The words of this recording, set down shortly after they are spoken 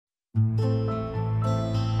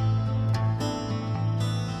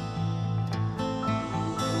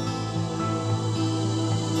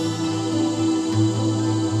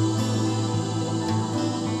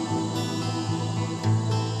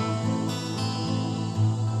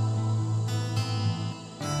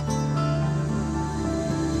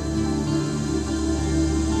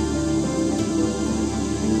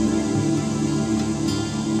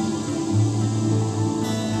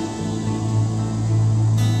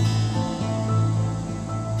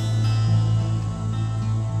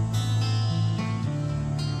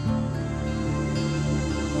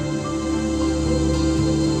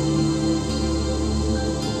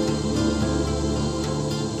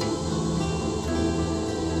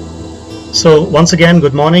So once again,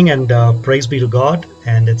 good morning and praise be to God.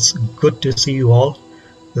 And it's good to see you all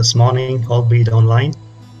this morning, albeit online.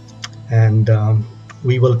 And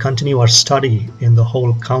we will continue our study in the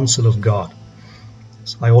whole counsel of God.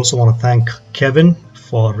 So I also want to thank Kevin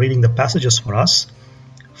for reading the passages for us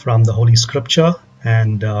from the Holy Scripture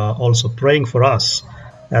and also praying for us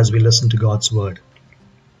as we listen to God's word.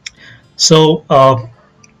 So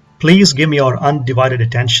please give me your undivided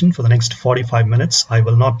attention for the next 45 minutes. I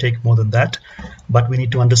will not take more than that, but we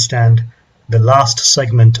need to understand the last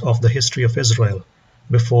segment of the history of Israel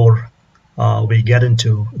before we get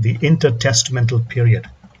into the intertestamental period,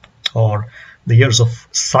 or the years of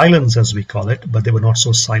silence as we call it, but they were not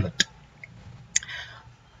so silent.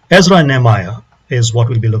 Ezra and Nehemiah is what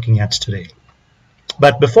we'll be looking at today.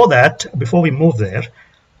 But before that, before we move there,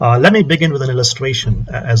 let me begin with an illustration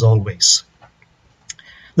as always.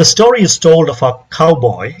 The story is told of a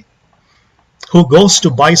cowboy who goes to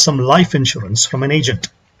buy some life insurance from an agent.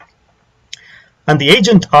 And the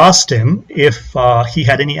agent asked him if he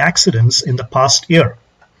had any accidents in the past year.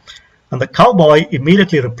 And the cowboy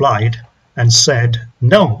immediately replied and said,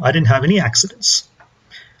 "No, I didn't have any accidents."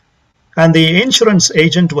 And the insurance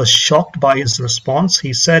agent was shocked by his response.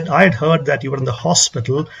 He said, "I had heard that you were in the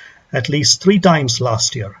hospital at least 3 times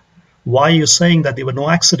last year. Why are you saying that there were no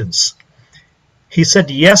accidents?" He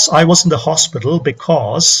said, "Yes, I was in the hospital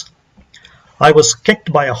because I was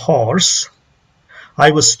kicked by a horse,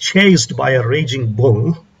 I was chased by a raging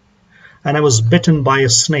bull, and I was bitten by a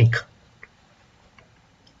snake."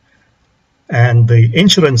 And the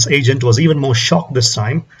insurance agent was even more shocked this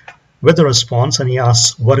time with the response, and he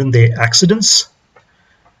asks, "Weren't they accidents?"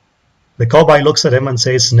 The cowboy looks at him and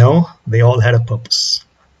says, "No, they all had a purpose.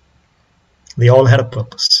 They all had a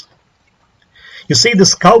purpose." You see,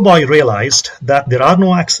 this cowboy realized that there are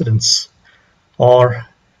no accidents, or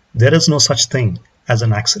there is no such thing as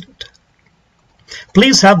an accident.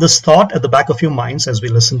 Please have this thought at the back of your minds as we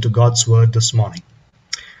listen to God's word this morning.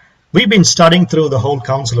 We've been studying through the whole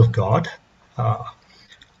counsel of God.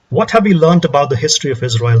 What have we learned about the history of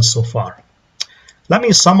Israel so far? Let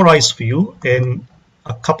me summarize for you in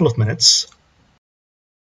a couple of minutes.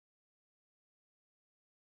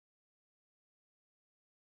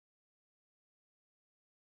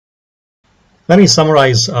 Let me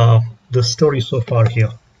summarize the story so far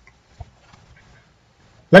here.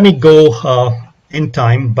 Let me go in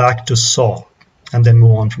time back to Saul and then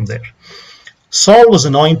move on from there. Saul was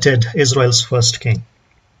anointed Israel's first king,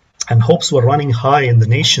 and hopes were running high in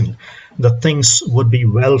the nation that things would be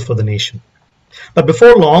well for the nation. But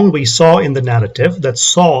before long, we saw in the narrative that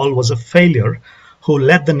Saul was a failure who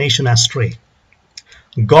led the nation astray.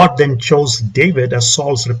 God then chose David as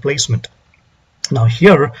Saul's replacement. Now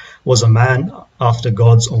here was a man after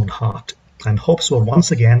God's own heart, and hopes were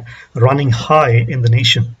once again running high in the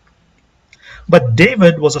nation. But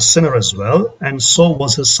David was a sinner as well, and so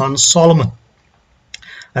was his son Solomon.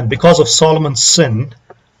 And because of Solomon's sin,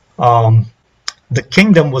 the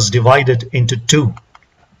kingdom was divided into 2.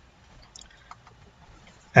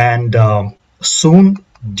 And soon,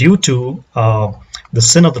 due to the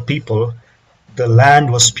sin of the people, the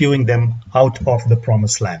land was spewing them out of the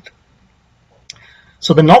promised land.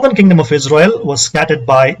 So the northern kingdom of Israel was scattered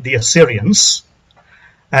by the Assyrians,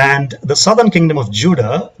 and the southern kingdom of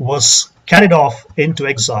Judah was carried off into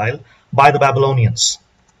exile by the Babylonians.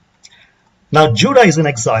 Now Judah is in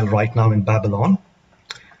exile right now in Babylon.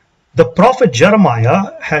 The prophet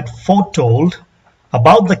Jeremiah had foretold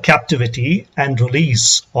about the captivity and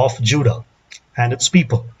release of Judah and its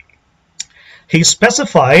people. He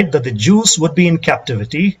specified that the Jews would be in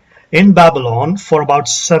captivity in Babylon for about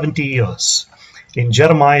 70 years. In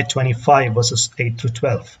Jeremiah 25 verses 8 through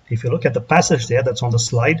 12. If you look at the passage there that's on the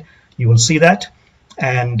slide, you will see that,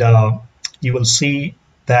 and you will see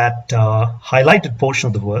that highlighted portion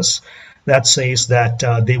of the verse that says that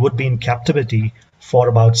they would be in captivity for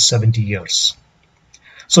about 70 years.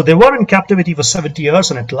 So they were in captivity for 70 years,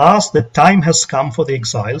 and at last the time has come for the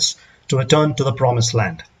exiles to return to the promised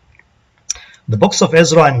land. The books of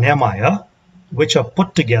Ezra and Nehemiah, which are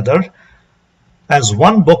put together as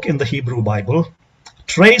one book in the Hebrew Bible,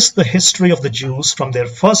 trace the history of the Jews from their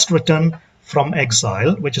first return from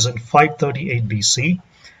exile, which is in 538 BC,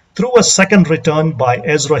 through a second return by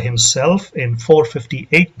Ezra himself in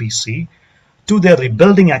 458 BC, to their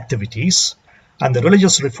rebuilding activities and the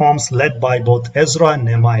religious reforms led by both Ezra and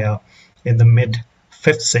Nehemiah in the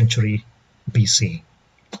mid-5th century BC.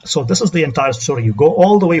 So this is the entire story. You go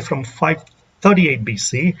all the way from 538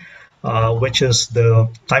 BC, which is the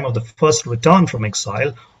time of the first return from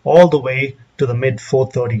exile, all the way to the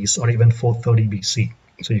mid-430s or even 430 BC.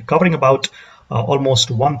 So you're covering about almost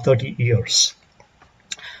 130 years.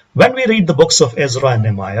 When we read the books of Ezra and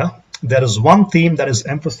Nehemiah, there is one theme that is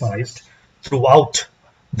emphasized throughout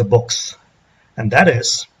the books, and that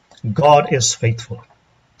is God is faithful.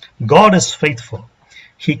 God is faithful.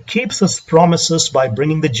 He keeps his promises by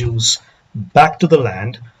bringing the Jews back to the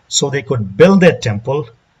land so they could build their temple,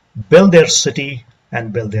 build their city,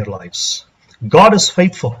 and build their lives. God is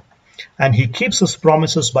faithful, and he keeps his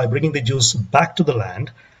promises by bringing the Jews back to the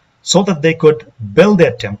land so that they could build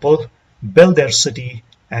their temple, build their city,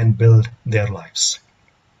 and build their lives.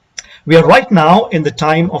 We are right now in the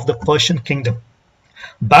time of the Persian kingdom.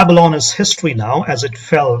 Babylon is history now, as it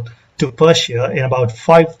fell to Persia in about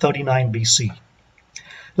 539 BC.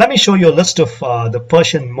 Let me show you a list of the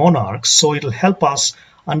Persian monarchs so it'll help us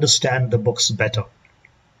understand the books better.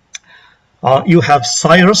 You have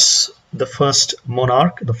Cyrus, the first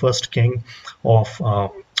monarch, the first king of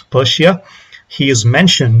Persia. He is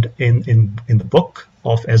mentioned in the book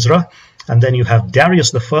of Ezra. And then you have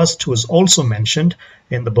Darius the First, who is also mentioned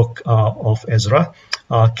in the book of Ezra.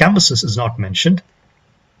 Cambyses is not mentioned.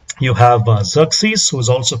 You have Xerxes, who is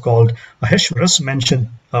also called Ahasuerus, mentioned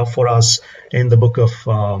for us in the book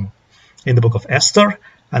of Esther.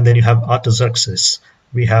 And then you have Artaxerxes.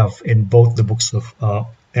 We have in both the books of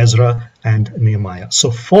Ezra and Nehemiah.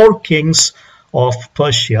 So 4 kings of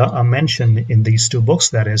Persia are mentioned in these 2 books.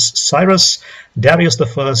 That is Cyrus, Darius the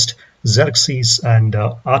First, Xerxes, and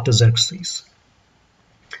Artaxerxes.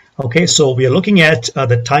 Okay, so we are looking at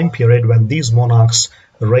the time period when these monarchs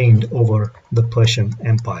reigned over the Persian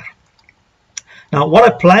Empire. Now, what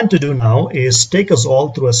I plan to do now is take us all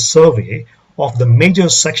through a survey of the major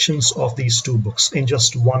sections of these 2 books in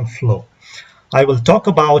just one flow. I will talk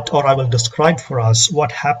about, or I will describe for us,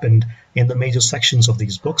 what happened in the major sections of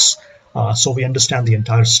these books. So we understand the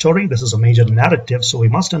entire story. This is a major narrative, so we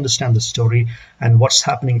must understand the story and what's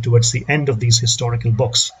happening towards the end of these historical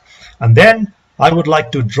books. And then I would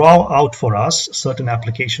like to draw out for us certain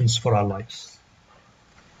applications for our lives.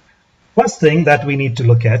 First thing that we need to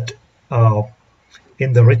look at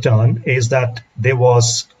in the return is that there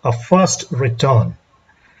was a first return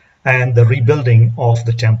and the rebuilding of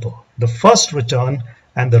the temple. The first return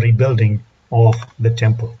and the rebuilding of the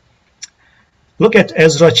temple. Look at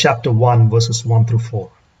Ezra chapter 1, verses 1 through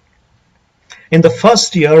 4. In the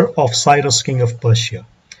first year of Cyrus, king of Persia,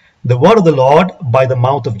 the word of the Lord by the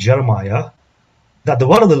mouth of Jeremiah, that the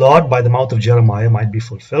word of the Lord by the mouth of Jeremiah might be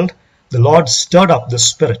fulfilled, the Lord stirred up the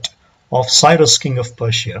spirit of Cyrus, king of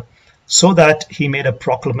Persia, so that he made a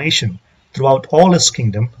proclamation throughout all his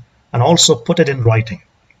kingdom and also put it in writing.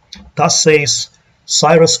 Thus says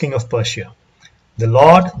Cyrus, king of Persia, the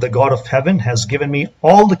Lord, the God of heaven, has given me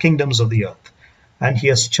all the kingdoms of the earth, and he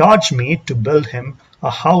has charged me to build him a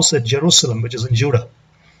house at Jerusalem, which is in Judah.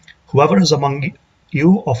 Whoever is among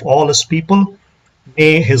you of all his people,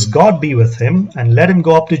 may his God be with him, and let him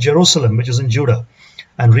go up to Jerusalem, which is in Judah,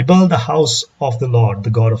 and rebuild the house of the Lord, the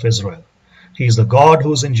God of Israel. He is the God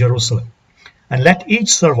who is in Jerusalem. And let each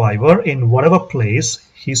survivor in whatever place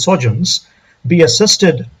he sojourns be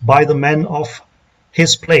assisted by the men of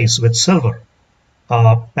his place with silver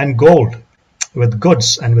and gold, with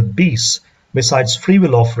goods and with beasts, besides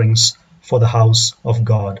freewill offerings for the house of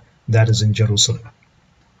God that is in Jerusalem.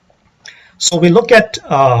 So we look at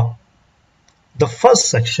the first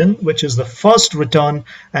section, which is the first return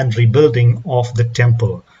and rebuilding of the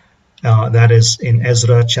temple. That is in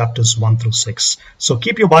Ezra chapters 1 through 6. So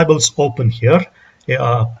keep your Bibles open here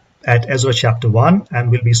at Ezra chapter 1,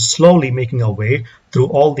 and we'll be slowly making our way through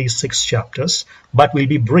all these 6 chapters, but we'll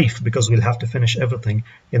be brief because we'll have to finish everything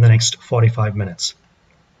in the next 45 minutes.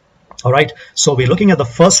 All right, so we're looking at the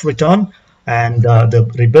first return and the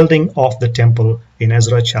rebuilding of the temple in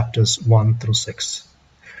Ezra chapters 1 through 6.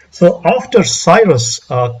 So after Cyrus,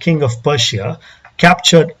 king of Persia,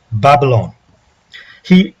 captured Babylon,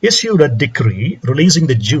 he issued a decree releasing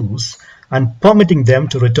the Jews and permitting them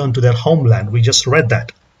to return to their homeland. We just read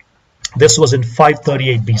that. This was in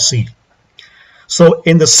 538 BC. So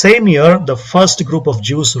in the same year, the first group of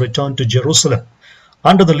Jews returned to Jerusalem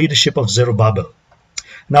under the leadership of Zerubbabel.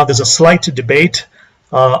 Now there's a slight debate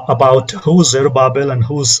about who's Zerubbabel and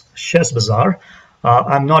who's Sheshbazzar.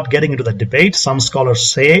 I'm not getting into the debate. Some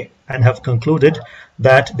scholars say and have concluded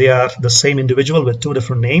that they are the same individual with two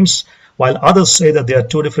different names, while others say that they are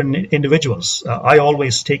two different individuals. I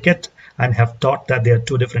always take it and have taught that they are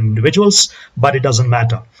two different individuals, but it doesn't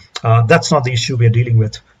matter. That's not the issue we are dealing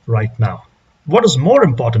with right now. What is more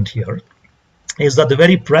important here is that the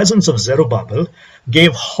very presence of Zerubbabel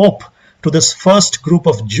gave hope to this first group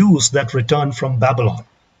of Jews that returned from Babylon.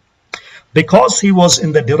 Because he was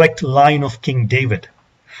in the direct line of King David,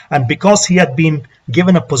 and because he had been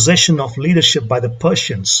given a position of leadership by the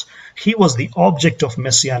Persians, he was the object of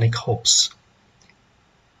messianic hopes.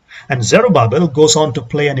 And Zerubbabel goes on to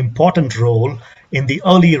play an important role in the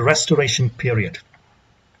early restoration period.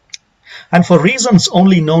 And for reasons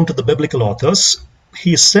only known to the biblical authors,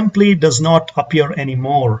 he simply does not appear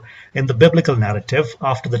anymore in the biblical narrative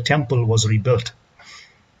after the temple was rebuilt.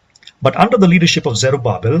 But under the leadership of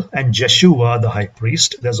Zerubbabel and Jeshua the high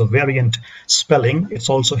priest, there's a variant spelling. He's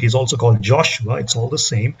also called Joshua. It's all the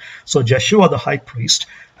same. So Jeshua the high priest,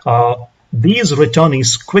 these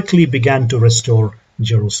returnees quickly began to restore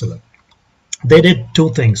Jerusalem. They did two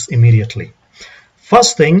things immediately.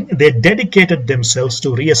 First thing, they dedicated themselves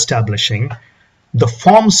to reestablishing the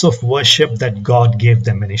forms of worship that God gave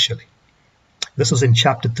them initially. This is in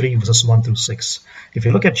chapter 3, verses 1 through 6. If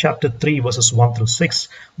you look at chapter 3, verses 1 through 6,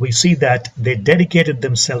 we see that they dedicated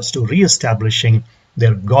themselves to reestablishing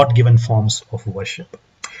their God-given forms of worship.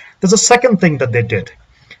 There's a second thing that they did.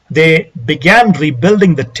 They began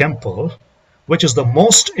rebuilding the temple, which is the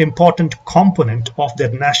most important component of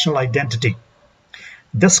their national identity.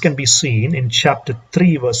 This can be seen in chapter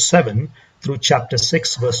 3, verse 7 through chapter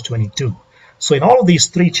 6, verse 22. So in all of these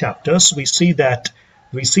three chapters, we see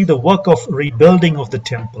the work of rebuilding of the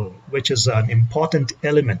temple, which is an important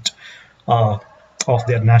element of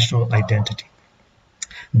their national identity.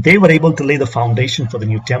 They were able to lay the foundation for the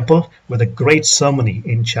new temple with a great ceremony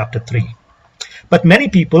in chapter 3. But many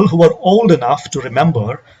people who are old enough to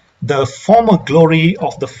remember the former glory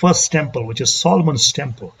of the first temple, which is Solomon's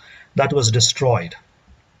temple, that was destroyed,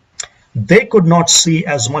 they could not see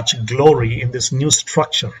as much glory in this new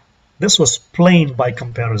structure. This was plain by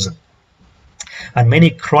comparison. And many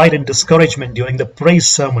cried in discouragement during the praise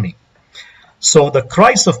ceremony. So the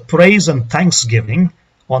cries of praise and thanksgiving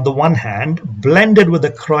on the one hand blended with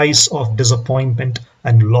the cries of disappointment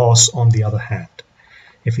and loss on the other hand.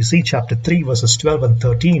 If you see chapter 3 verses 12 and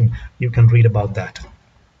 13, you can read about that.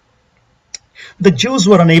 The Jews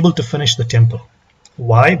were unable to finish the temple.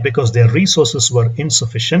 Why? Because their resources were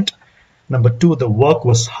insufficient. Number 2, the work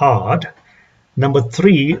was hard. Number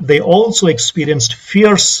 3, they also experienced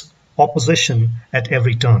fierce opposition at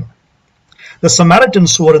every turn. The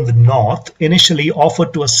Samaritans who were in the north initially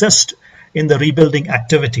offered to assist in the rebuilding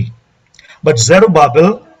activity. But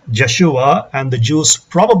Zerubbabel, Jeshua, and the Jews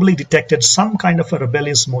probably detected some kind of a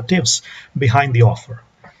rebellious motives behind the offer.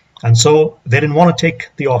 And so they didn't want to take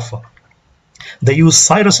the offer. They used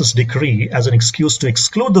Cyrus's decree as an excuse to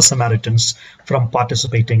exclude the Samaritans from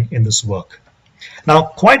participating in this work. Now,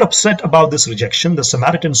 quite upset about this rejection, the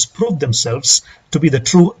Samaritans proved themselves to be the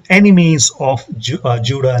true enemies of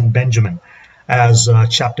Judah and Benjamin, as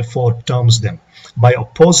chapter 4 terms them, by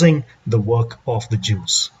opposing the work of the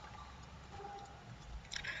Jews.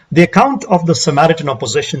 The account of the Samaritan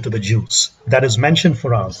opposition to the Jews that is mentioned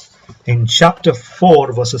for us in chapter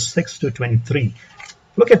 4, verses 6 to 23.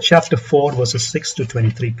 Look at chapter 4, verses 6 to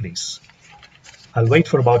 23, please. I'll wait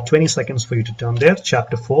for about 20 seconds for you to turn there.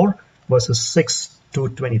 Chapter 4, verses 6 to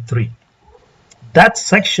 23. That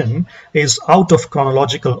section is out of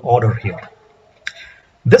chronological order here.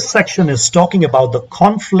 This section is talking about the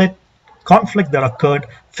conflict that occurred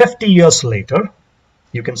 50 years later.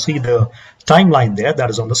 You can see the timeline there, that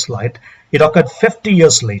is on the slide. It occurred 50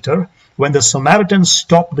 years later when the Samaritans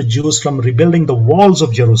stopped the Jews from rebuilding the walls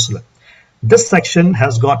of Jerusalem. This section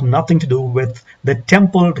has got nothing to do with the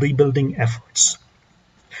temple rebuilding efforts.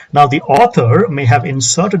 Now, the author may have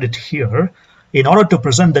inserted it here in order to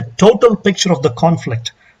present the total picture of the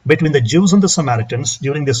conflict between the Jews and the Samaritans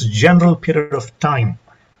during this general period of time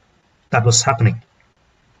that was happening.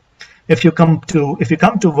 If you come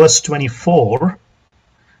to verse 24,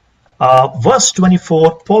 verse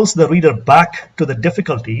 24 pulls the reader back to the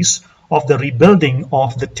difficulties of the rebuilding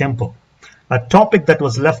of the temple, a topic that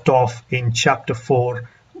was left off in chapter 4,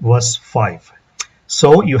 verse 5.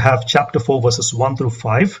 So you have chapter 4, verses 1 through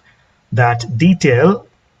 5 that detail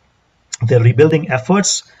the rebuilding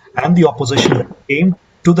efforts and the opposition that came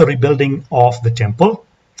to the rebuilding of the temple.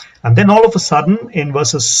 And then all of a sudden, in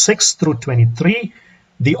verses 6 through 23,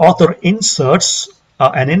 the author inserts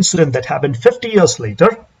an incident that happened 50 years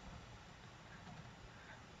later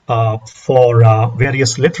for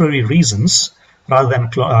various literary reasons rather than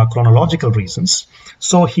chronological reasons.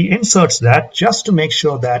 So he inserts that just to make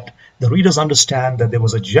sure that the readers understand that there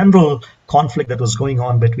was a general conflict that was going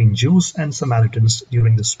on between Jews and Samaritans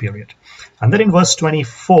during this period. And then in verse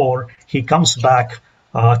 24, he comes back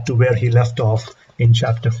to where he left off in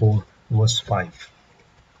chapter 4, verse 5.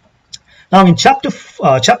 Now in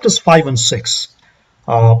chapters 5 and 6,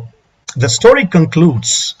 the story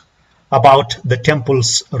concludes about the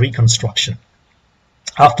temple's reconstruction.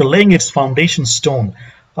 After laying its foundation stone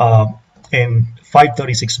in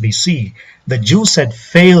 536 BC, the Jews had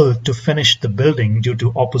failed to finish the building due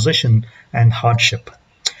to opposition and hardship.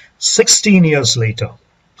 16 years later,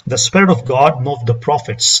 the Spirit of God moved the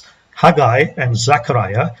prophets Haggai and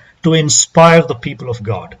Zechariah to inspire the people of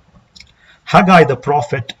God. Haggai the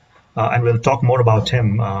prophet, and we'll talk more about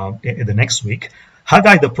him in the next week,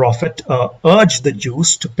 Haggai the prophet urged the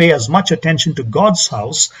Jews to pay as much attention to God's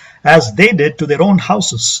house as they did to their own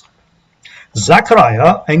houses.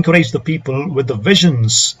 Zechariah encouraged the people with the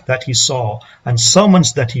visions that he saw and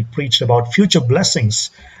sermons that he preached about future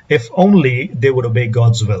blessings if only they would obey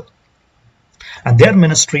God's will. And their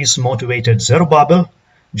ministries motivated Zerubbabel,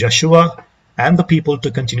 Joshua, and the people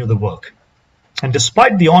to continue the work. And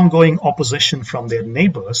despite the ongoing opposition from their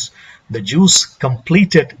neighbors, the Jews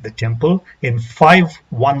completed the temple in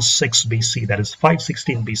 516 BC, that is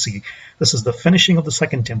 516 BC. This is the finishing of the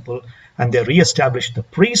second temple, and they re-established the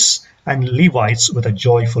priests and Levites with a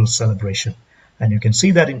joyful celebration. And you can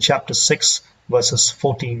see that in chapter 6, verses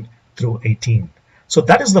 14 through 18. So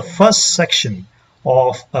that is the first section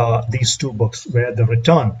of these two books, where the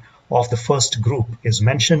return of the first group is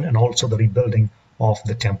mentioned and also the rebuilding of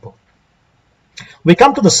the temple. We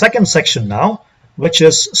come to the second section now, which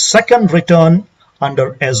is second return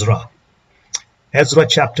under Ezra. Ezra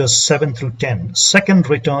chapters 7 through 10. Second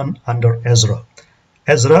return under Ezra.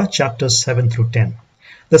 Ezra chapters 7 through 10.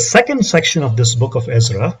 The second section of this book of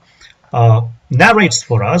Ezra narrates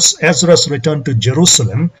for us Ezra's return to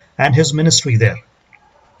Jerusalem and his ministry there.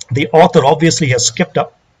 The author obviously has skipped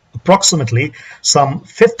up approximately some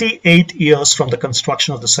 58 years from the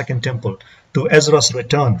construction of the second temple to Ezra's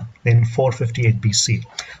return in 458 BC.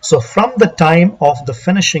 So from the time of the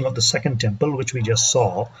finishing of the second temple, which we just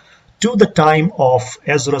saw, to the time of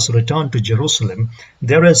Ezra's return to Jerusalem,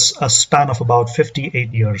 there is a span of about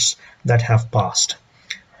 58 years that have passed.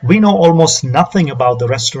 We know almost nothing about the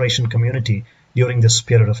restoration community during this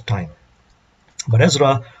period of time. But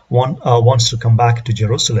Ezra wants to come back to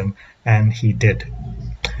Jerusalem, and he did.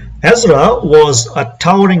 Ezra was a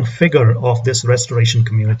towering figure of this restoration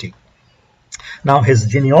community. Now his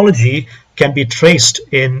genealogy can be traced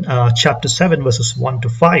in chapter 7 verses 1 to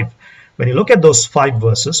 5. When you look at those 5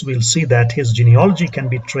 verses, we'll see that his genealogy can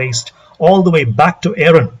be traced all the way back to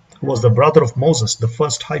Aaron, who was the brother of Moses, the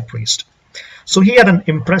first high priest. So he had an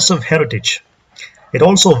impressive heritage. It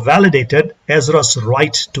also validated Ezra's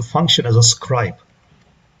right to function as a scribe,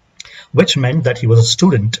 which meant that he was a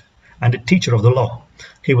student and a teacher of the law.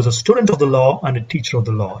 He was a student of the law and a teacher of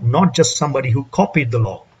the law, not just somebody who copied the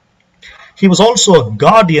law. He was also a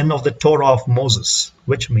guardian of the Torah of Moses,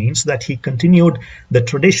 which means that he continued the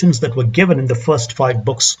traditions that were given in the first 5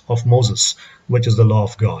 books of Moses, which is the law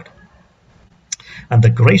of God. And the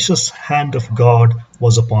gracious hand of God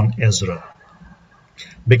was upon Ezra,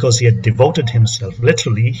 because he had devoted himself.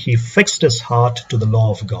 Literally, he fixed his heart to the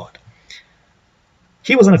law of God.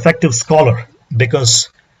 He was an effective scholar because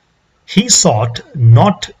he sought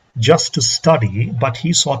not just to study, but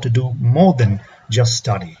he sought to do more than just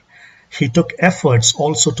study. He took efforts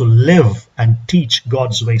also to live and teach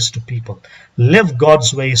God's ways to people. Live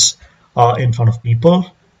God's ways in front of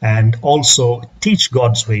people, and also teach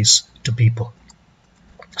God's ways to people.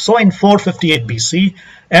 So in 458 BC,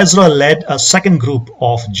 Ezra led a second group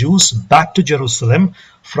of Jews back to Jerusalem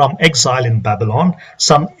from exile in Babylon,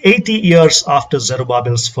 some 80 years after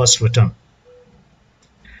Zerubbabel's first return.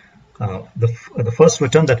 The first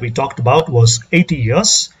return that we talked about was 80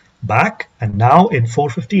 years back, and now in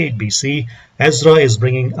 458 BC, Ezra is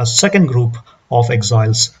bringing a second group of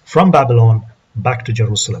exiles from Babylon back to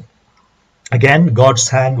Jerusalem. Again, God's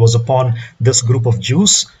hand was upon this group of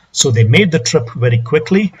Jews, so they made the trip very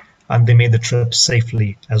quickly, and they made the trip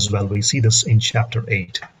safely as well. We see this in chapter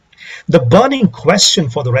 8. The burning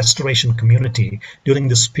question for the restoration community during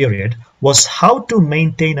this period was how to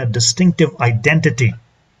maintain a distinctive identity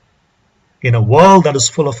in a world that is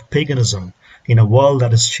full of paganism, in a world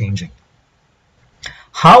that is changing.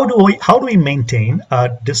 How do we maintain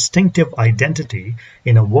a distinctive identity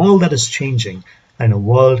in a world that is changing and a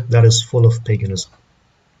world that is full of paganism?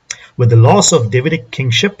 With the loss of Davidic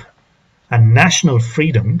kingship and national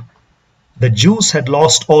freedom, the Jews had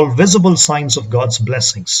lost all visible signs of God's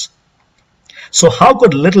blessings. So how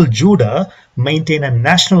could little Judah maintain a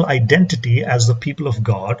national identity as the people of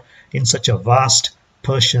God in such a vast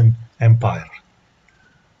Persian empire?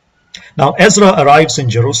 Now Ezra arrives in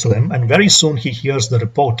Jerusalem, and very soon he hears the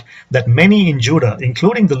report that many in Judah,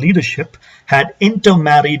 including the leadership, had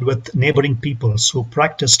intermarried with neighboring peoples who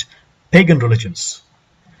practiced pagan religions.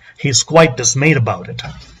 He's quite dismayed about it.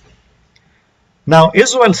 Now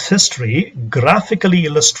Israel's history graphically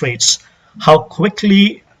illustrates how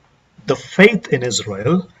quickly the faith in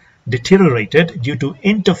Israel deteriorated due to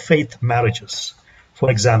interfaith marriages. For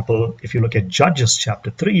example, if you look at Judges chapter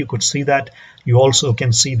 3, you could see that. You also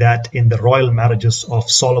can see that in the royal marriages of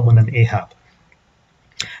Solomon and Ahab.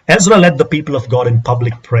 Ezra led the people of God in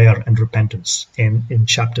public prayer and repentance in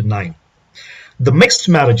chapter 9. The mixed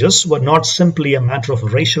marriages were not simply a matter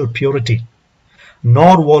of racial purity,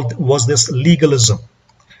 nor was this legalism.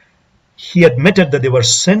 He admitted that there were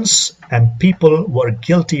sins and people were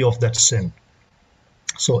guilty of that sin.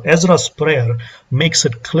 So Ezra's prayer makes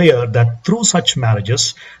it clear that through such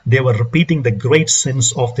marriages, they were repeating the great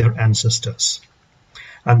sins of their ancestors.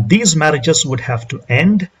 And these marriages would have to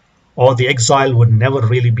end, or the exile would never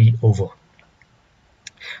really be over.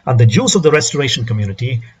 And the Jews of the Restoration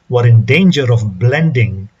community were in danger of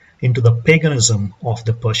blending into the paganism of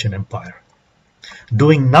the Persian Empire.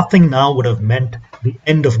 Doing nothing now would have meant the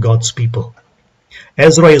end of God's people.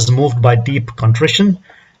 Ezra is moved by deep contrition,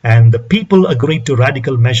 and the people agreed to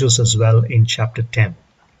radical measures as well in chapter 10.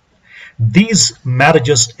 These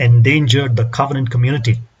marriages endangered the covenant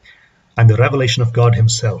community and the revelation of God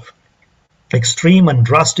himself. Extreme and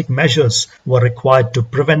drastic measures were required to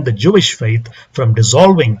prevent the Jewish faith from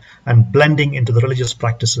dissolving and blending into the religious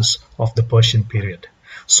practices of the Persian period.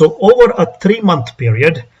 So over a 3-month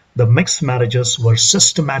period, the mixed marriages were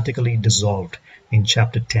systematically dissolved in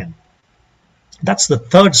chapter 10. That's the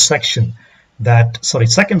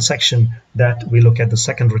second section that we look at, the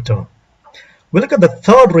second return. We look at the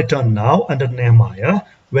third return now under Nehemiah,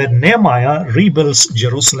 where Nehemiah rebuilds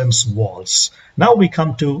Jerusalem's walls. Now we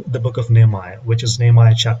come to the book of Nehemiah, which is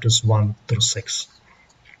Nehemiah chapters 1 through 6.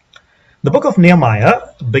 The book of Nehemiah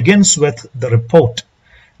begins with the report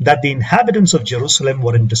that the inhabitants of Jerusalem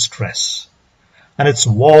were in distress, and its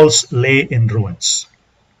walls lay in ruins.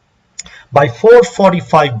 By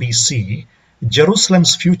 445 BC,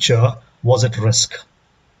 Jerusalem's future was at risk,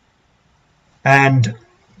 and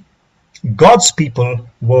God's people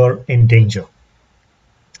were in danger.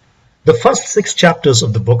 The first 6 chapters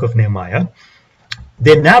of the book of Nehemiah,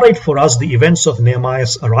 they narrate for us the events of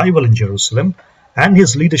Nehemiah's arrival in Jerusalem and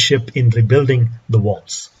his leadership in rebuilding the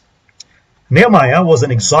walls. Nehemiah was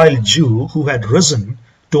an exiled Jew who had risen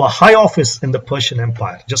to a high office in the Persian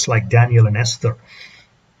Empire, just like Daniel and Esther.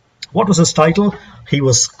 What was his title? He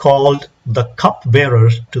was called the cupbearer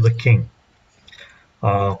to the king.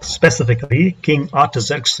 Specifically, King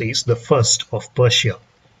Artaxerxes I of Persia.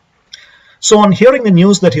 So on hearing the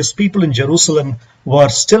news that his people in Jerusalem were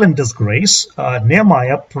still in disgrace,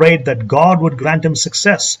 Nehemiah prayed that God would grant him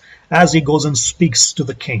success as he goes and speaks to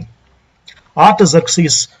the king.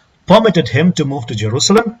 Artaxerxes permitted him to move to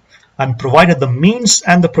Jerusalem and provided the means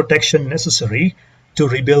and the protection necessary to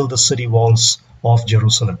rebuild the city walls of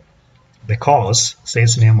Jerusalem. Because,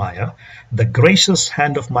 says Nehemiah, the gracious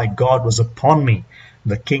hand of my God was upon me,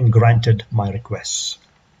 the king granted my requests.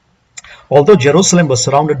 Although Jerusalem was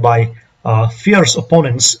surrounded by fierce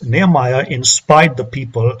opponents, Nehemiah inspired the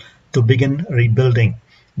people to begin rebuilding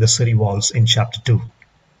the city walls in chapter 2.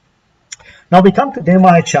 Now we come to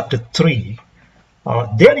Nehemiah chapter 3.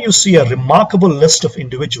 There you see a remarkable list of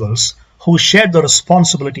individuals who shared the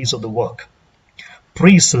responsibilities of the work.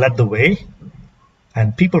 Priests led the way,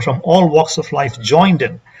 and people from all walks of life joined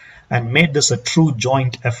in and made this a true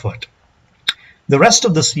joint effort. The rest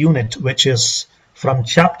of this unit, which is from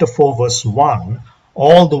chapter 4 verse 1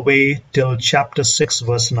 all the way till chapter 6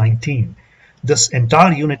 verse 19, this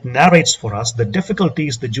entire unit narrates for us the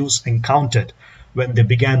difficulties the Jews encountered when they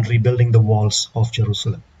began rebuilding the walls of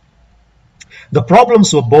Jerusalem. The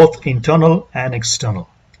problems were both internal and external.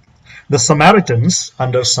 The Samaritans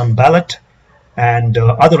under Sanballat and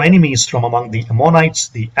other enemies from among the Ammonites,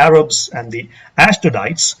 the Arabs, and the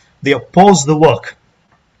Ashdodites, they opposed the work.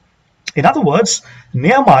 In other words,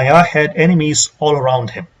 Nehemiah had enemies all around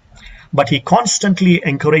him, but he constantly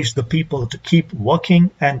encouraged the people to keep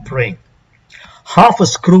working and praying. Half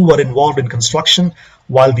his crew were involved in construction,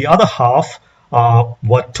 while the other half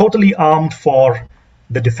were totally armed for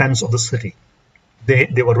the defense of the city.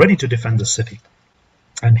 They were ready to defend the city.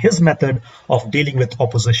 And his method of dealing with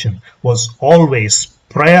opposition was always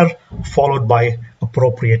prayer followed by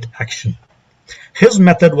appropriate action. His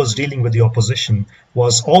method was dealing with the opposition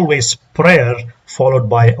was always prayer followed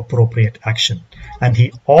by appropriate action. And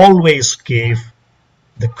he always gave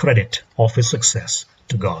the credit of his success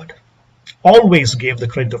to God. Always gave the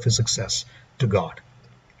credit of his success to God.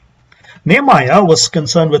 Nehemiah was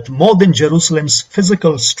concerned with more than Jerusalem's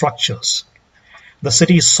physical structures. The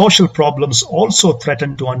city's social problems also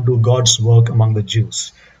threatened to undo God's work among the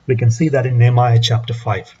Jews. We can see that in Nehemiah chapter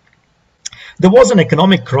 5. There was an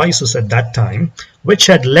economic crisis at that time, which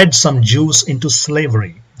had led some Jews into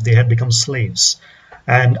slavery. They had become slaves,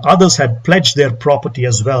 and others had pledged their property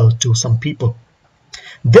as well to some people.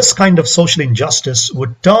 This kind of social injustice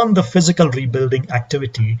would turn the physical rebuilding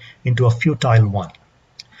activity into a futile one.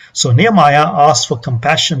 So Nehemiah asked for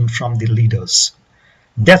compassion from the leaders.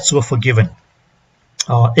 Debts were forgiven.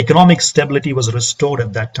 Economic stability was restored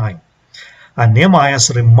at that time. And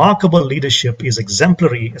Nehemiah's remarkable leadership is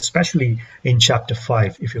exemplary, especially in chapter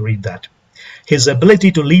 5, if you read that. His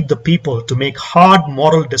ability to lead the people to make hard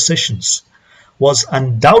moral decisions was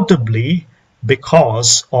undoubtedly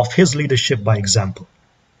because of his leadership by example.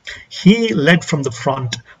 He led from the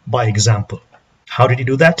front by example. How did he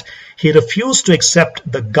do that? He refused to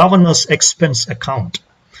accept the governor's expense account,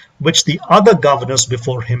 which the other governors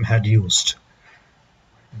before him had used.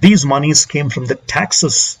 These monies came from the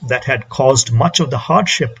taxes that had caused much of the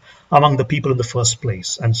hardship among the people in the first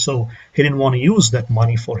place, and so he didn't want to use that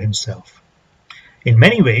money for himself. In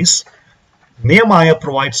many ways, Nehemiah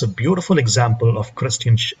provides a beautiful example of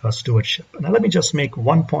Christian stewardship. Now let me just make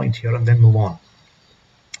one point here and then move on.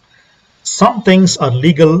 Some things are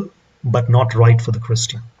legal but not right for the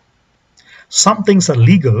Christian. Some things are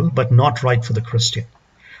legal but not right for the Christian.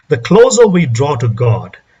 The closer we draw to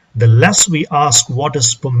God, the less we ask what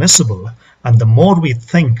is permissible, and the more we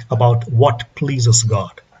think about what pleases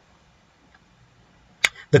God.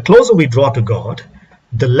 The closer we draw to God,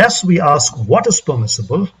 the less we ask what is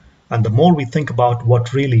permissible, and the more we think about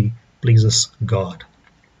what really pleases God.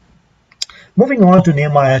 Moving on to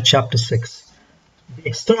Nehemiah chapter 6. The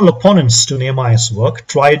external opponents to Nehemiah's work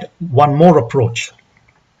tried one more approach.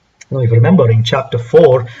 Now, if you remember, in chapter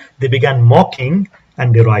 4, they began mocking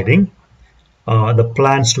and deriding the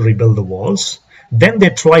plans to rebuild the walls. Then they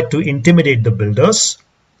tried to intimidate the builders.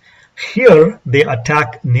 Here they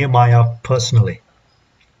attack Nehemiah personally.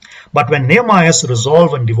 But when Nehemiah's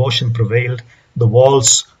resolve and devotion prevailed, the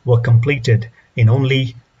walls were completed in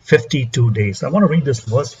only 52 days. I want to read this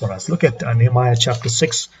verse for us. Look at Nehemiah chapter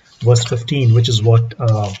 6, verse 15, which is what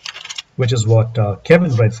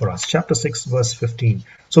Kevin read for us. Chapter 6, verse 15.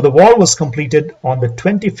 So the wall was completed on the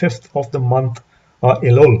 25th of the month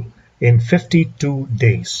Elul, in 52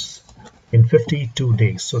 days. In 52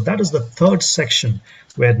 days. So that is the third section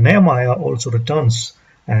where Nehemiah also returns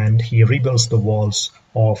and he rebuilds the walls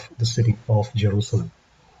of the city of Jerusalem.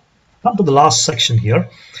 Come to the last section here,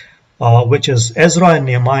 which is Ezra and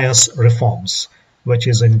Nehemiah's reforms, which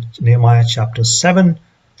is in Nehemiah chapters 7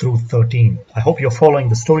 through 13. I hope you're following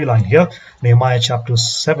the storyline here, Nehemiah chapters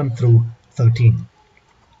 7 through 13.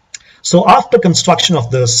 So after construction of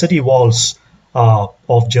the city walls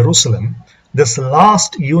of Jerusalem, this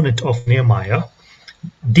last unit of Nehemiah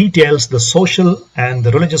details the social and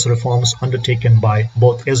the religious reforms undertaken by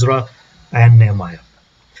both Ezra and Nehemiah.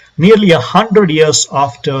 Nearly 100 years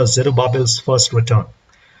after Zerubbabel's first return,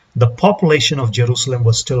 the population of Jerusalem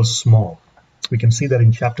was still small. We can see that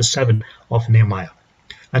in chapter 7 of Nehemiah.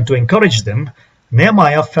 And to encourage them,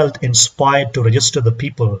 Nehemiah felt inspired to register the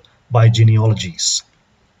people by genealogies.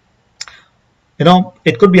 You know,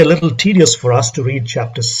 it could be a little tedious for us to read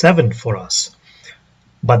chapter 7 for us,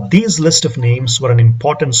 but these list of names were an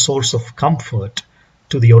important source of comfort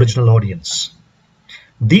to the original audience.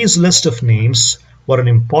 These list of names were an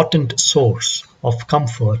important source of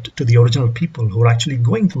comfort to the original people who were actually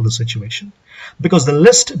going through the situation, because the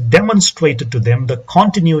list demonstrated to them the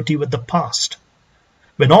continuity with the past.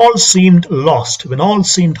 When all seemed lost, when all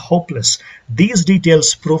seemed hopeless, these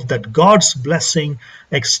details proved that God's blessing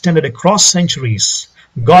extended across centuries.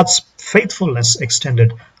 God's faithfulness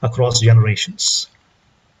extended across generations.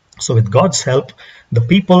 So with God's help, the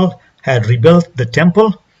people had rebuilt the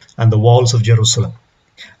temple and the walls of Jerusalem.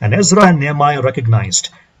 And Ezra and Nehemiah recognized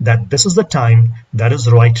that this is the time that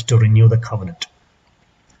is right to renew the covenant.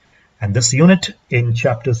 And this unit in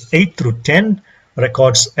chapters 8 through 10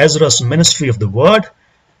 records Ezra's ministry of the word,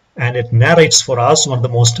 and it narrates for us one of the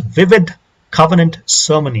most vivid covenant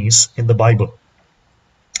ceremonies in the Bible.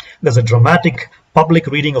 There's a dramatic public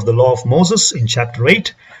reading of the law of Moses in chapter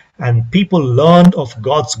 8, and people learned of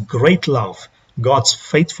God's great love, God's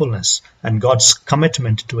faithfulness, and God's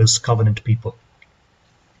commitment to his covenant people.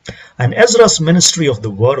 And Ezra's ministry of the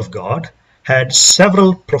word of God had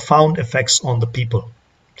several profound effects on the people.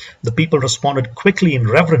 The people responded quickly in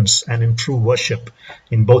reverence and in true worship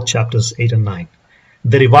in both chapters 8 and 9.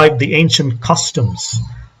 They revived the ancient customs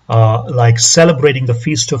like celebrating the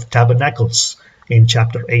Feast of Tabernacles in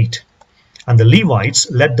chapter 8. And the Levites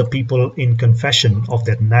led the people in confession of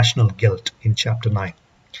their national guilt in chapter 9.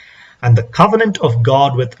 And the covenant of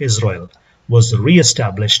God with Israel was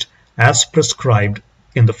re-established as prescribed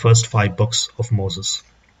in the first 5 books of Moses.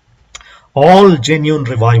 All genuine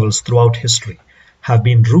revivals throughout history have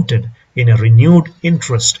been rooted in a renewed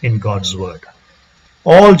interest in God's word.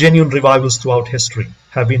 All genuine revivals throughout history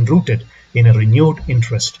have been rooted in a renewed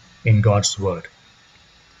interest in God's word.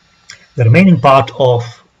 The remaining part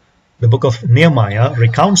of the book of Nehemiah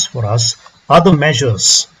recounts for us other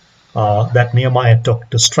measures that Nehemiah took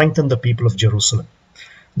to strengthen the people of Jerusalem.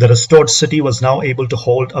 The restored city was now able to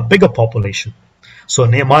hold a bigger population. So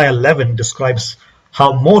Nehemiah 11 describes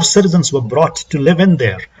how more citizens were brought to live in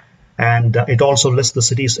there, and it also lists the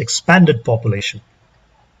city's expanded population.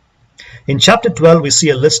 In chapter 12, we see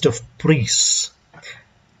a list of priests.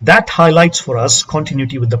 That highlights for us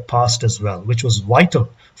continuity with the past as well, which was vital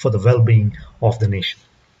for the well-being of the nation.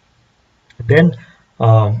 Then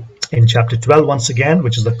in chapter 12, once again,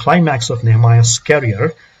 which is the climax of Nehemiah's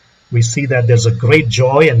career, we see that there's a great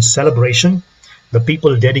joy and celebration. The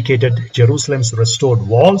people dedicated Jerusalem's restored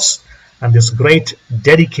walls, and this great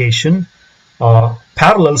dedication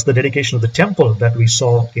parallels the dedication of the temple that we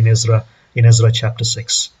saw in Ezra chapter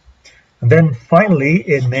 6. And then finally,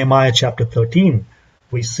 in Nehemiah chapter 13,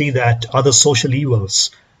 we see that other social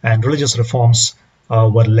evils and religious reforms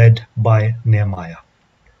were led by Nehemiah.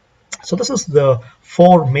 So this is the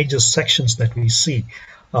 4 major sections that we see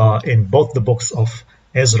in both the books of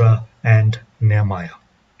Ezra and Nehemiah.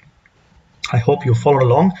 I hope you follow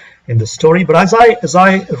along in the story. But as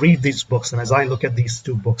I read these books and as I look at these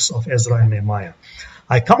 2 books of Ezra and Nehemiah,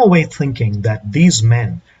 I come away thinking that these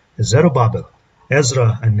men, Zerubbabel,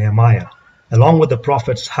 Ezra, and Nehemiah, along with the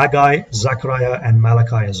prophets Haggai, Zechariah, and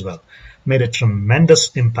Malachi as well, made a tremendous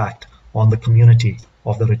impact on the community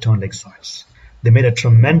of the returned exiles. They made a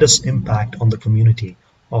tremendous impact on the community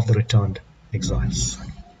of the returned exiles.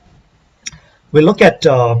 We'll look at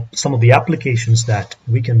some of the applications that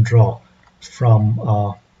we can draw from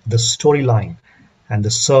the storyline and the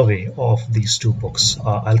survey of these 2 books.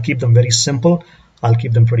 I'll keep them very simple. I'll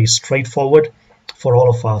keep them pretty straightforward for all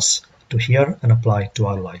of us to hear and apply to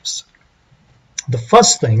our lives. The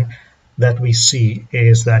first thing that we see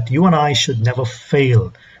is that you and I should never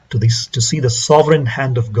fail to see the sovereign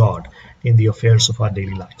hand of God in the affairs of our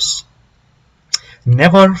daily lives.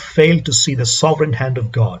 Never fail to see the sovereign hand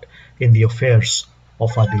of God in the affairs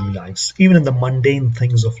of our daily lives, even in the mundane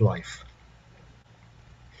things of life.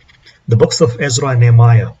 The books of Ezra and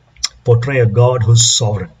Nehemiah portray a God who's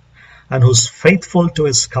sovereign and who's faithful to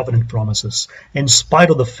his covenant promises in spite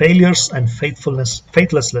of the failures and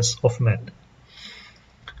faithlessness of men.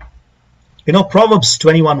 You know, Proverbs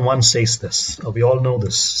 21:1 says this. We all know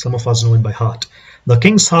this. Some of us know it by heart. The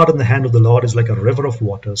king's heart in the hand of the Lord is like a river of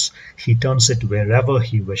waters. He turns it wherever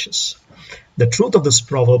he wishes. The truth of this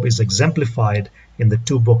proverb is exemplified in the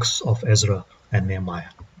 2 books of Ezra and Nehemiah.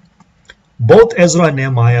 Both Ezra and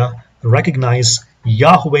Nehemiah recognize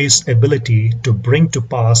Yahweh's ability to bring to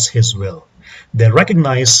pass his will. They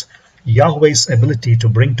recognize Yahweh's ability to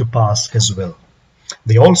bring to pass his will.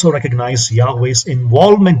 They also recognize Yahweh's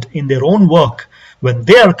involvement in their own work when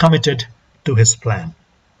they are committed to his plan.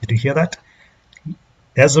 Did you hear that?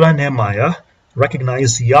 Ezra and Nehemiah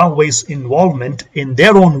recognize Yahweh's involvement in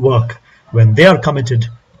their own work when they are committed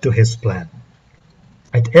to his plan.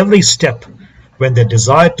 At every step, when they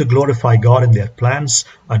desire to glorify God in their plans,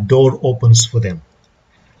 a door opens for them,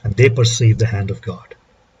 and they perceive the hand of God.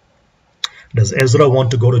 Does Ezra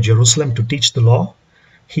want to go to Jerusalem to teach the law?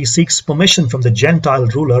 He seeks permission from the Gentile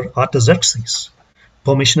ruler Artaxerxes.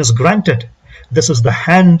 Permission is granted. This is the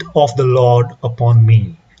hand of the Lord upon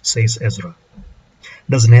me, says Ezra.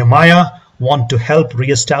 Does Nehemiah want to help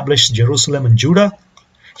re-establish Jerusalem and Judah?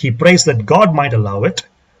 He prays that God might allow it.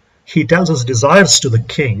 He tells his desires to the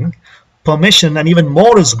king. Permission and even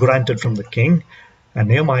more is granted from the king. And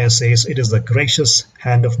Nehemiah says, it is the gracious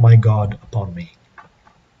hand of my God upon me.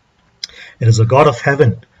 It is the God of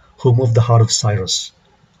heaven who moved the heart of Cyrus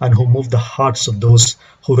and who moved the hearts of those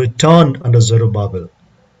who returned under Zerubbabel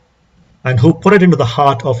and who put it into the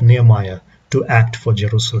heart of Nehemiah to act for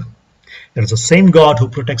Jerusalem. It is the same God who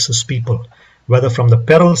protects his people whether from the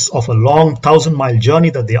perils of a long 1,000-mile journey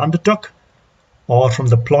that they undertook, or from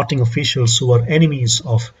the plotting officials who were enemies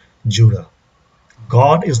of Judah.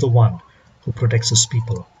 God is the one who protects his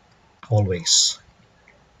people always.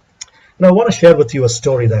 And I want to share with you a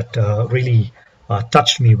story that really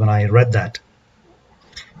touched me when I read that.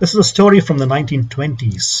 This is a story from the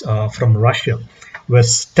 1920s from Russia, where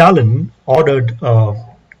Stalin ordered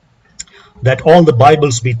that all the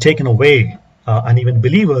Bibles be taken away and even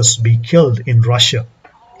believers be killed in Russia.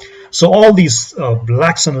 So all these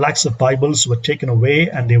lakhs and lakhs of Bibles were taken away,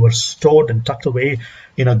 and they were stored and tucked away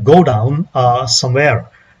in a godown somewhere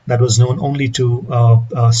that was known only to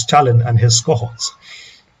Stalin and his cohorts.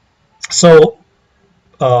 So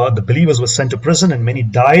the believers were sent to prison, and many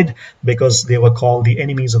died because they were called the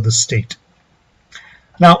enemies of the state.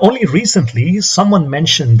 Now, only recently, someone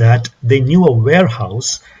mentioned that they knew a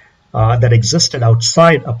warehouse that existed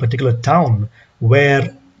outside a particular town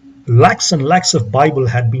where lakhs and lakhs of Bible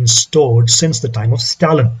had been stored since the time of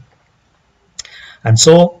Stalin. And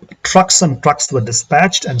so trucks and trucks were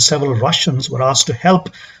dispatched, and several Russians were asked to help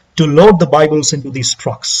to load the Bibles into these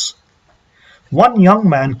trucks. One young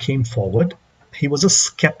man came forward. He was a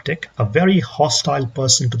skeptic, a very hostile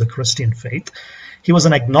person to the Christian faith. He was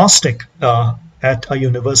an agnostic at a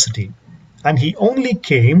university, and he only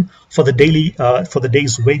came for the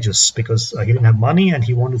day's wages, because he didn't have money and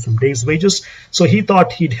he wanted some day's wages. So he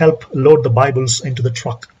thought he'd help load the Bibles into the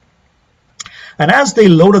truck. And as they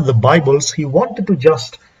loaded the Bibles, he wanted to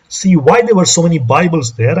just see why there were so many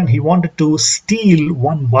Bibles there, and he wanted to steal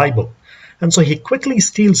one Bible. And so he quickly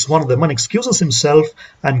steals one of them and excuses himself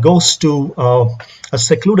and goes to a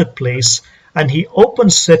secluded place, and he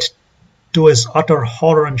opens it, to his utter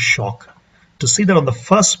horror and shock, to see that on the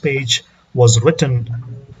first page was written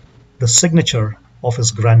the signature of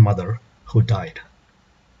his grandmother who died.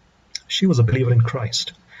 She was a believer in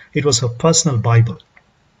Christ. It was her personal Bible.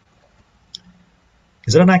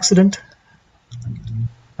 Is it an accident?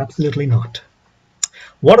 Absolutely not.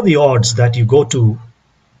 What are the odds that you go to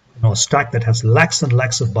a stack that has lakhs and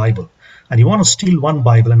lakhs of Bible, and you want to steal one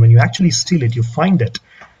Bible, and when you actually steal it, you find it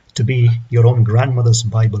to be your own grandmother's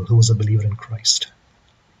Bible, who was a believer in Christ?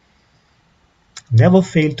 Never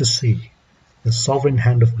fail to see the sovereign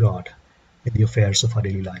hand of God in the affairs of our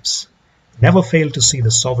daily lives. Never fail to see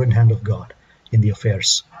the sovereign hand of God in the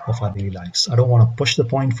affairs of our daily lives. I don't want to push the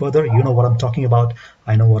point further. You know what I'm talking about.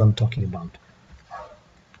 I know what I'm talking about.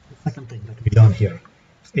 The second thing that we learn here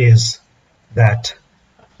is that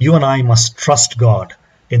you and I must trust God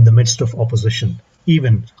in the midst of opposition,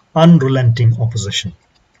 even unrelenting opposition.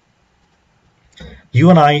 You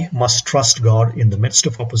and I must trust God in the midst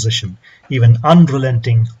of opposition, even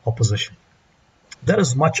unrelenting opposition. There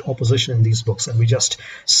is much opposition in these books, and we just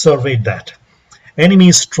surveyed that.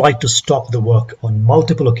 Enemies tried to stop the work on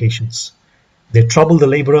multiple occasions. They troubled the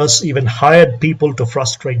laborers, even hired people to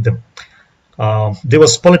frustrate them. There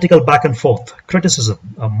was political back and forth, criticism,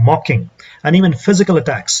 mocking, and even physical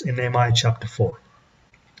attacks in Nehemiah chapter 4.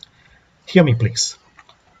 Hear me, please.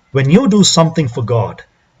 When you do something for God,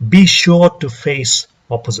 be sure to face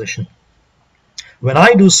opposition. When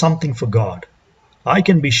I do something for God, I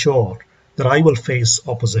can be sure that I will face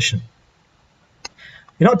opposition.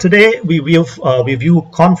 You know, today we view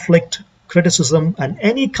conflict, criticism, and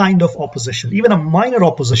any kind of opposition, even a minor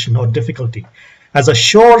opposition or difficulty, as a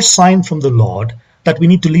sure sign from the Lord that we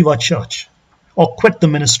need to leave our church, or quit the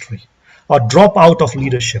ministry, or drop out of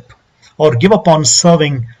leadership, or give up on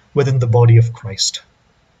serving within the body of Christ.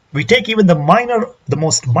 We take even the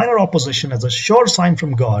most minor opposition as a sure sign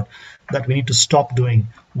from God that we need to stop doing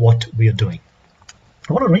what we are doing.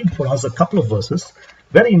 I want to read for us a couple of verses,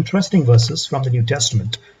 very interesting verses from the New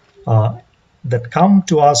Testament that come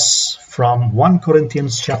to us from 1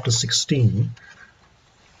 Corinthians chapter 16.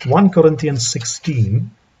 1 Corinthians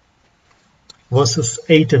 16, verses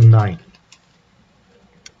 8 and 9.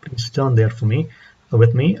 Please turn there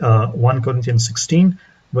with me. 1 Corinthians 16,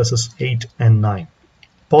 verses 8 and 9.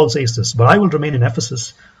 Paul says this, "But I will remain in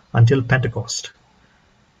Ephesus until Pentecost,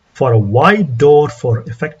 for a wide door for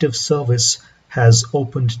effective service has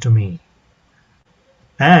opened to me,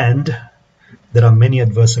 and there are many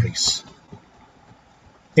adversaries."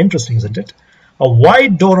 Interesting, isn't it? A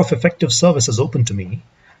wide door of effective service has opened to me,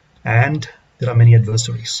 and there are many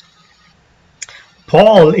adversaries.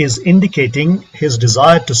 Paul is indicating his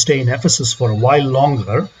desire to stay in Ephesus for a while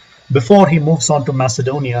longer before he moves on to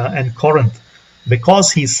Macedonia and Corinth,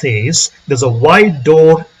 because he says there's a wide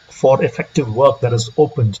door for effective work that is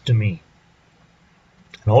opened to me.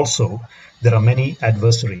 And also, there are many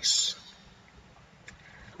adversaries.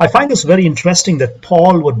 I find this very interesting that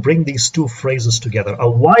Paul would bring these two phrases together. A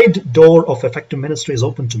wide door of effective ministry is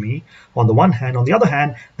open to me on the one hand. On the other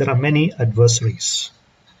hand, there are many adversaries.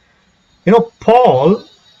 Paul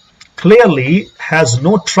clearly has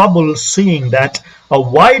no trouble seeing that a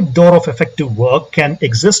wide door of effective work can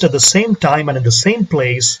exist at the same time and in the same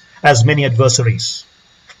place as many adversaries.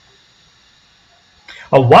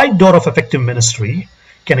 A wide door of effective ministry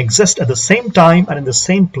can exist at the same time and in the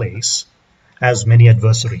same place as many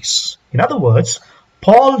adversaries. In other words,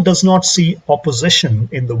 Paul does not see opposition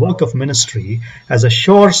in the work of ministry as a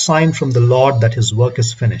sure sign from the Lord that his work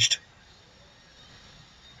is finished,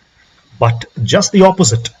 but just the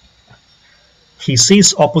opposite. He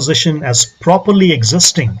sees opposition as properly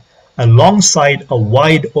existing alongside a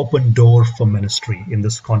wide open door for ministry, in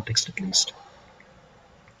this context at least.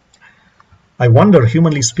 I wonder,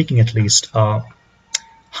 humanly speaking at least,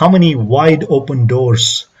 how many wide open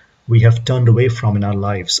doors we have turned away from in our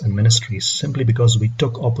lives and ministries simply because we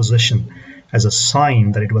took opposition as a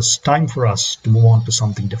sign that it was time for us to move on to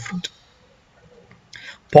something different.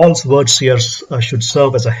 Paul's words here should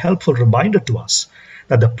serve as a helpful reminder to us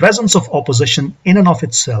that the presence of opposition in and of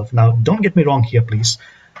itself, now don't get me wrong here please,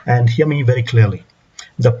 and hear me very clearly,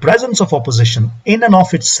 the presence of opposition in and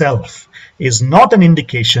of itself is not an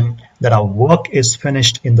indication that our work is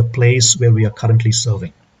finished in the place where we are currently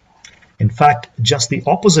serving. In fact, just the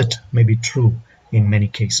opposite may be true in many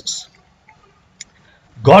cases.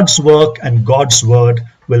 God's work and God's word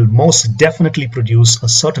will most definitely produce a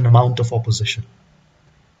certain amount of opposition.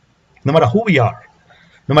 No matter who we are,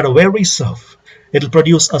 no matter where we serve, it'll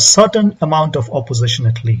produce a certain amount of opposition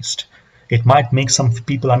at least. It might make some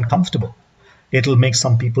people uncomfortable. It'll make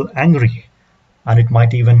some people angry. And it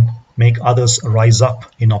might even make others rise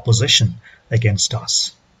up in opposition against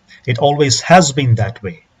us. It always has been that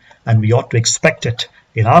way, and we ought to expect it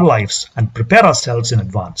in our lives and prepare ourselves in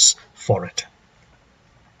advance for it.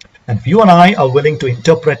 And if you and I are willing to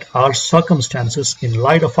interpret our circumstances in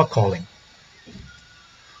light of our calling,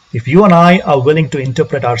 if you and I are willing to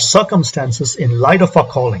interpret our circumstances in light of our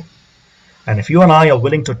calling, and if you and I are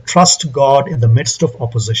willing to trust God in the midst of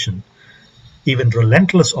opposition, even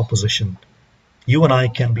relentless opposition, you and I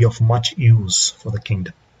can be of much use for the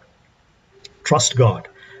kingdom. Trust God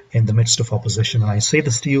in the midst of opposition. And I say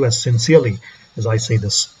this to you as sincerely as I say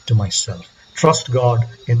this to myself. Trust God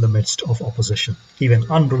in the midst of opposition,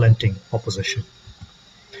 even unrelenting opposition.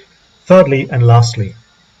 Thirdly and lastly,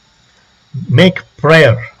 make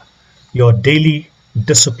prayer your daily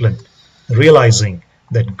discipline, realizing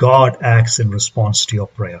that God acts in response to your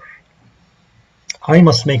prayer. I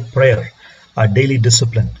must make prayer a daily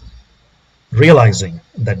discipline, realizing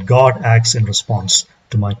that God acts in response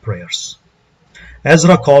to my prayers.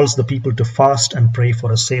 Ezra calls the people to fast and pray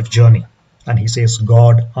for a safe journey, and he says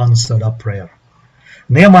God answered our prayer.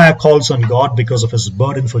 Nehemiah calls on God because of his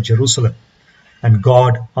burden for Jerusalem, and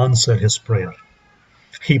God answered his prayer.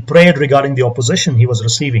 He prayed regarding the opposition he was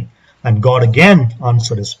receiving, and God again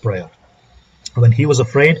answered his prayer. When he was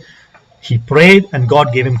afraid, he prayed and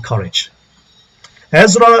God gave him courage.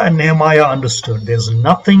 Ezra and Nehemiah understood there's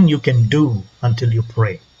nothing you can do until you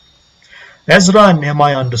pray. Ezra and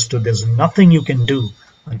Nehemiah understood there's nothing you can do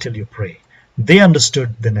until you pray. They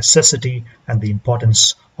understood the necessity and the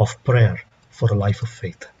importance of prayer for a life of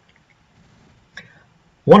faith. I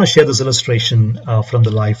want to share this illustration from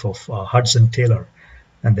the life of Hudson Taylor,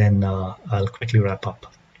 and then I'll quickly wrap up.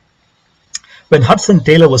 When Hudson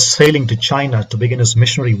Taylor was sailing to China to begin his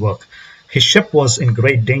missionary work, his ship was in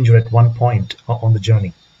great danger at one point on the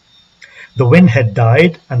journey. The wind had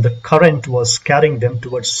died and the current was carrying them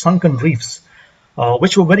towards sunken reefs,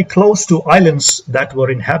 which were very close to islands that were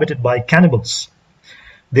inhabited by cannibals.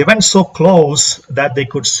 They went so close that they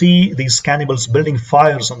could see these cannibals building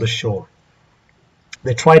fires on the shore.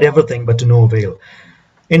 They tried everything, but to no avail.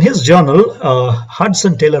 In his journal,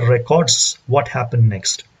 Hudson Taylor records what happened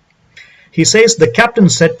next. He says, the captain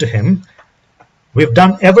said to him, "We've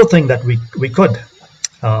done everything that we could,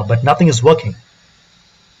 but nothing is working."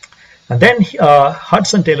 And then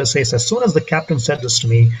Hudson Taylor says, as soon as the captain said this to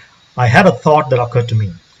me, I had a thought that occurred to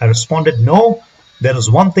me. I responded, "No, there is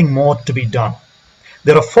one thing more to be done.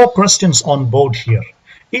 There are 4 Christians on board here.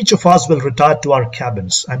 Each of us will retire to our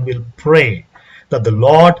cabins and will pray that the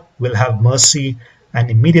Lord will have mercy and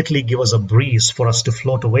immediately give us a breeze for us to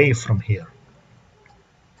float away from here."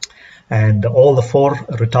 And all the 4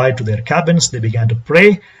 retired to their cabins. They began to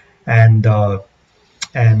pray, and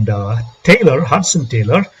Hudson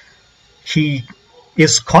Taylor, he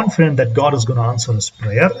is confident that God is going to answer his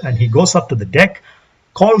prayer, and he goes up to the deck,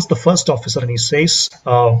 calls the first officer, and he says,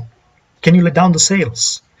 "Can you let down the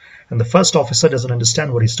sails?" And the first officer doesn't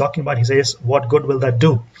understand what he's talking about. He says, what good will that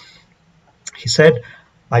do? He said,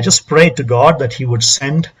 I just prayed to God that he would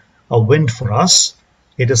send a wind for us.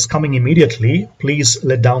 It is coming immediately. Please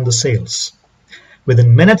let down the sails.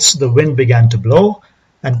 Within minutes, the wind began to blow,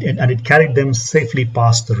 and it carried them safely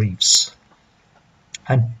past the reefs.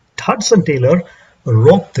 And Hudson Taylor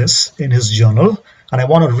wrote this in his journal, and I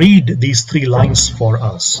want to read these 3 lines for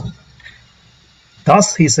us.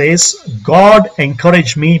 Thus, he says, God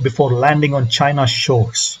encouraged me before landing on China's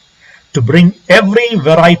shores to bring every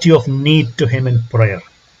variety of need to him in prayer.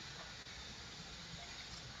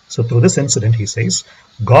 So through this incident, he says,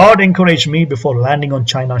 God encouraged me before landing on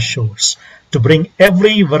China's shores to bring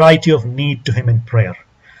every variety of need to him in prayer,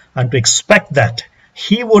 and to expect that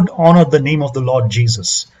he would honor the name of the Lord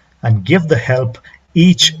Jesus and give the help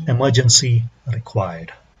each emergency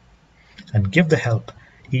required. And give the help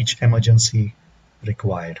each emergency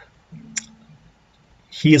required.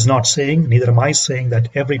 He is not saying, neither am I saying, that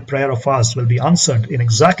every prayer of ours will be answered in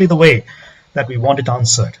exactly the way that we want it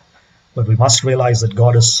answered. But we must realize that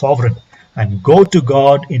God is sovereign and go to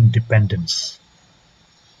God in dependence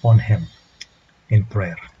on him in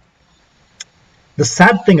prayer. The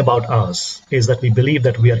sad thing about us is that we believe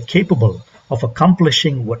that we are capable of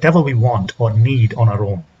accomplishing whatever we want or need on our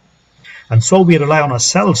own. And so we rely on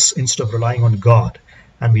ourselves instead of relying on God,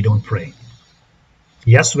 and we don't pray.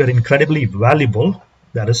 Yes, we are incredibly valuable.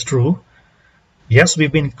 That is true. Yes,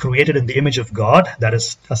 we've been created in the image of God. That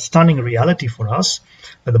is a stunning reality for us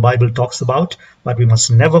that the Bible talks about. But we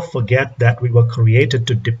must never forget that we were created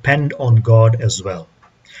to depend on God as well.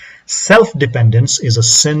 Self-dependence is a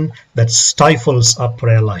sin that stifles our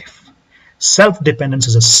prayer life. Self-dependence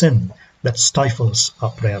is a sin that stifles our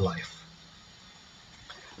prayer life.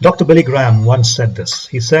 Dr. Billy Graham once said this.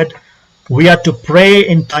 He said, we are to pray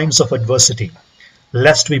in times of adversity,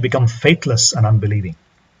 lest we become faithless and unbelieving.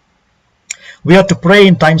 We are to pray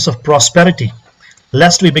in times of prosperity,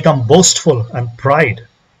 lest we become boastful and pride.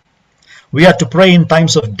 We are to pray in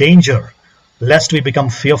times of danger, lest we become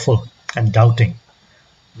fearful and doubting.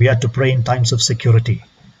 We are to pray in times of security,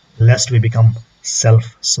 lest we become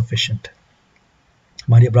self-sufficient.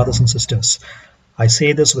 My dear brothers and sisters, I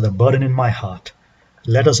say this with a burden in my heart.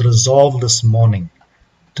 Let us resolve this morning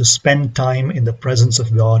to spend time in the presence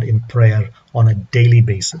of God in prayer on a daily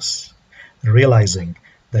basis, realizing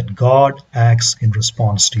that God acts in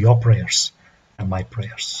response to your prayers and my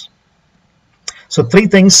prayers. So 3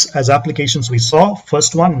 things as applications we saw.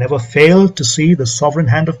 First one, never fail to see the sovereign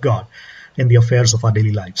hand of God in the affairs of our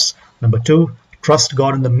daily lives. Number 2, trust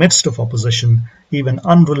God in the midst of opposition, even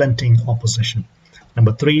unrelenting opposition.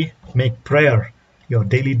 Number 3, make prayer your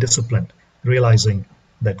daily discipline, realizing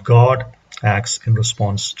that God acts in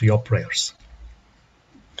response to your prayers.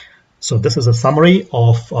 So this is a summary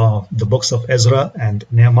of the books of Ezra and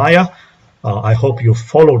Nehemiah. I hope you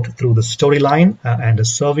followed through the storyline and a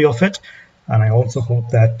survey of it. And I also hope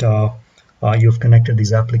that you've connected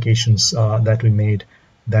these applications that we made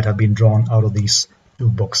that have been drawn out of these 2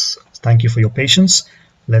 books. Thank you for your patience.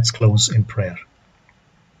 Let's close in prayer.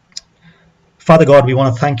 Father God, we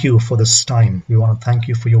want to thank you for this time. We want to thank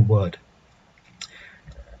you for your word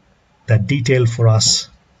that detailed for us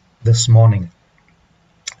this morning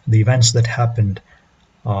the events that happened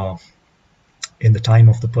in the time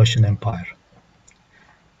of the Persian Empire.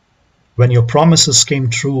 When your promises came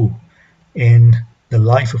true in the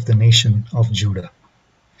life of the nation of Judah.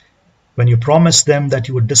 When you promised them that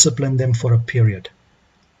you would discipline them for a period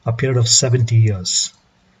of 70 years.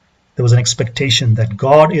 There was an expectation that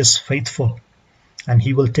God is faithful and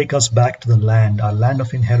he will take us back to the land, our land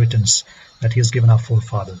of inheritance that he has given our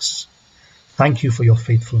forefathers. Thank you for your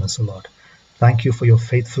faithfulness, O Lord. Thank you for your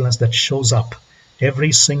faithfulness that shows up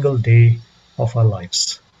every single day of our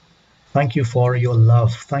lives. Thank you for your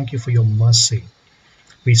love. Thank you for your mercy.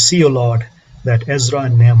 We see, O Lord, that Ezra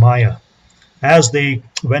and Nehemiah, as they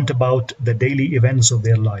went about the daily events of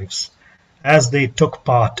their lives, as they took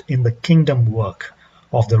part in the kingdom work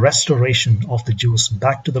of the restoration of the Jews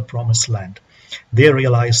back to the promised land, they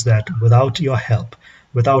realized that without your help,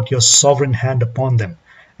 without your sovereign hand upon them,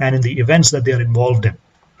 and in the events that they are involved in,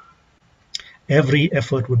 every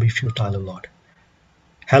effort would be futile, O Lord.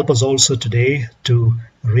 Help us also today to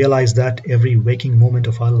realize that every waking moment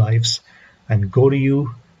of our lives and go to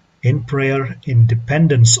you in prayer, in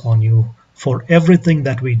dependence on you for everything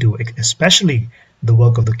that we do, especially the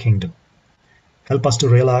work of the kingdom. Help us to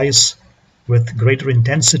realize with greater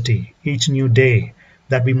intensity each new day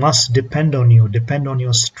that we must depend on you, depend on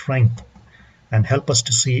your strength, and help us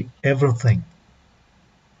to see everything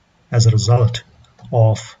as a result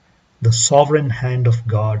of the sovereign hand of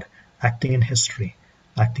God acting in history,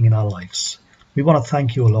 acting in our lives. We want to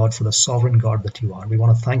thank you, O Lord, for the sovereign God that you are. We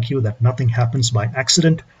want to thank you that nothing happens by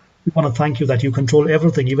accident. We want to thank you that you control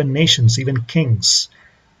everything, even nations, even kings.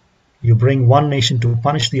 You bring one nation to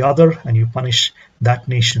punish the other, and you punish that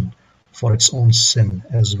nation for its own sin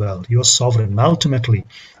as well. You are sovereign, and ultimately,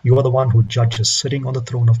 you are the one who judges, sitting on the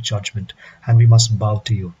throne of judgment, and we must bow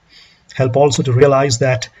to you. Help also to realize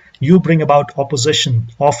that you bring about opposition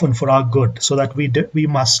often for our good, so that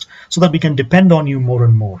we can depend on you more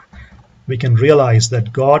and more. We can realize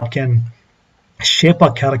that God can shape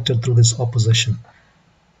our character through this opposition.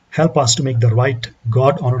 Help us to make the right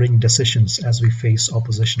God-honoring decisions as we face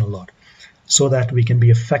opposition, O Lord, so that we can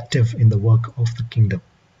be effective in the work of the kingdom.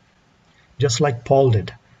 Just like Paul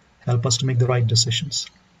did, help us to make the right decisions,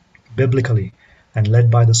 biblically and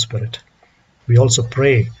led by the Spirit. We also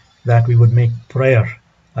pray that we would make prayer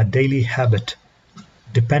a daily habit,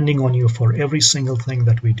 depending on you for every single thing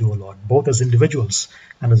that we do, O Lord, both as individuals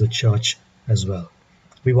and as a church as well.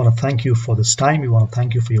 We want to thank you for this time. We want to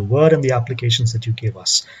thank you for your word and the applications that you gave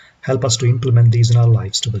us. Help us to implement these in our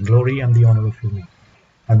lives to the glory and the honor of your name.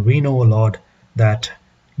 And we know, O Lord, that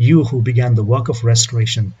you who began the work of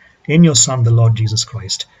restoration in your Son, the Lord Jesus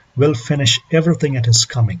Christ, will finish everything at his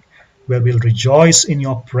coming, where we'll rejoice in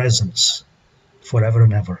your presence forever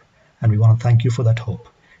and ever. And we want to thank you for that hope.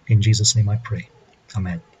 In Jesus' name I pray.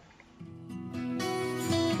 Amen.